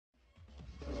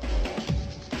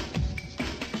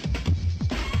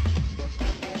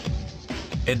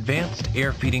Advanced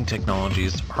air feeding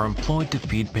technologies are employed to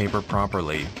feed paper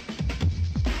properly.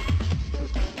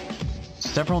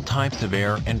 Several types of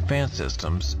air and fan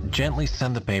systems gently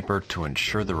send the paper to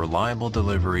ensure the reliable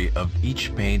delivery of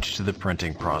each page to the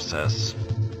printing process.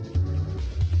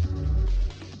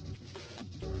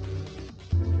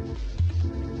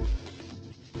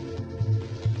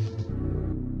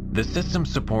 The system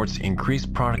supports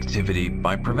increased productivity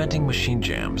by preventing machine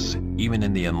jams, even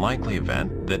in the unlikely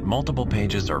event that multiple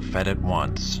pages are fed at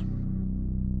once.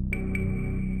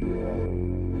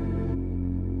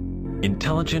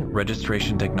 Intelligent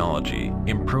registration technology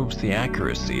improves the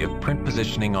accuracy of print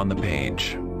positioning on the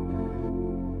page.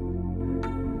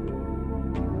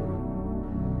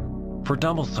 For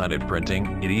double-sided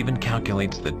printing, it even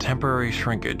calculates the temporary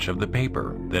shrinkage of the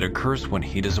paper that occurs when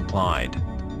heat is applied,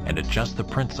 and adjusts the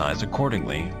print size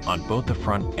accordingly on both the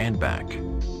front and back.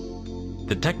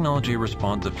 The technology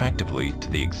responds effectively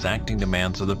to the exacting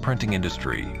demands of the printing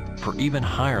industry for even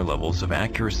higher levels of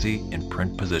accuracy in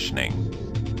print positioning.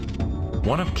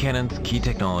 One of Canon's key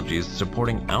technologies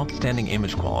supporting outstanding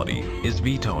image quality is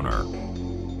V-toner.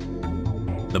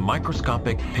 The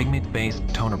microscopic pigment-based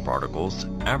toner particles,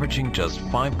 averaging just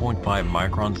 5.5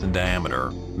 microns in diameter,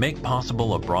 make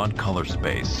possible a broad color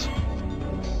space.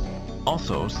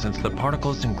 Also, since the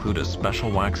particles include a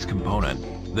special wax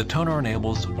component, the toner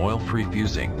enables oil-free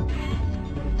fusing.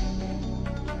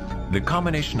 The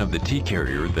combination of the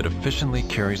T-carrier that efficiently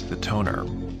carries the toner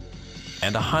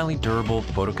and a highly durable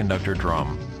photoconductor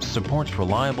drum supports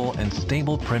reliable and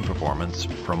stable print performance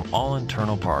from all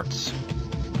internal parts.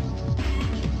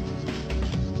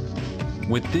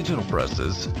 With digital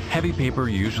presses, heavy paper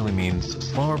usually means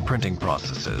slower printing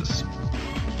processes.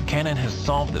 Canon has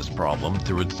solved this problem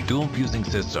through its dual fusing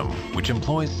system, which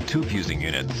employs 2 fusing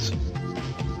units.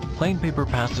 Plain paper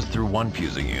passes through one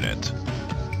fusing unit,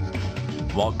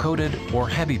 while coated or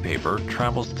heavy paper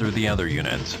travels through the other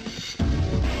unit.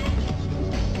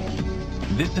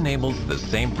 This enables the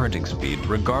same printing speed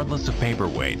regardless of paper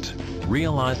weight,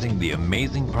 realizing the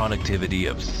amazing productivity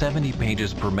of 70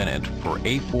 pages per minute for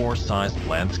A4-sized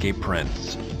landscape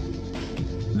prints.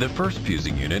 The first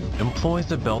fusing unit employs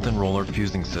a belt and roller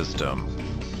fusing system.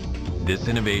 This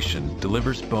innovation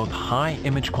delivers both high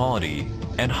image quality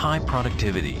and high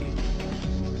productivity.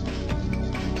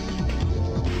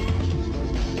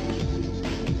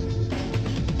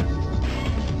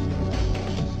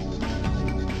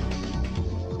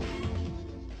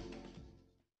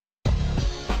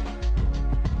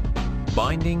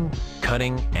 Binding,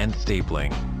 cutting, and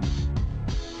stapling.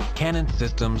 Canon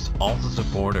systems also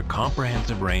support a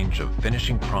comprehensive range of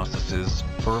finishing processes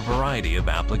for a variety of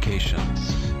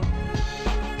applications.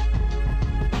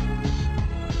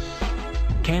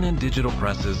 Canon digital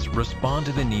presses respond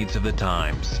to the needs of the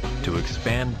times to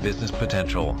expand business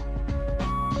potential,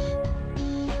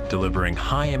 delivering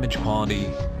high image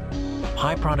quality,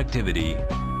 high productivity,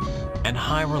 and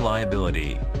high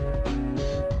reliability.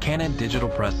 Canon digital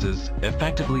presses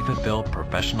effectively fulfill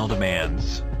professional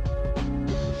demands.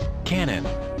 Canon,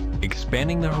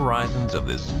 expanding the horizons of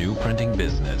this new printing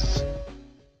business.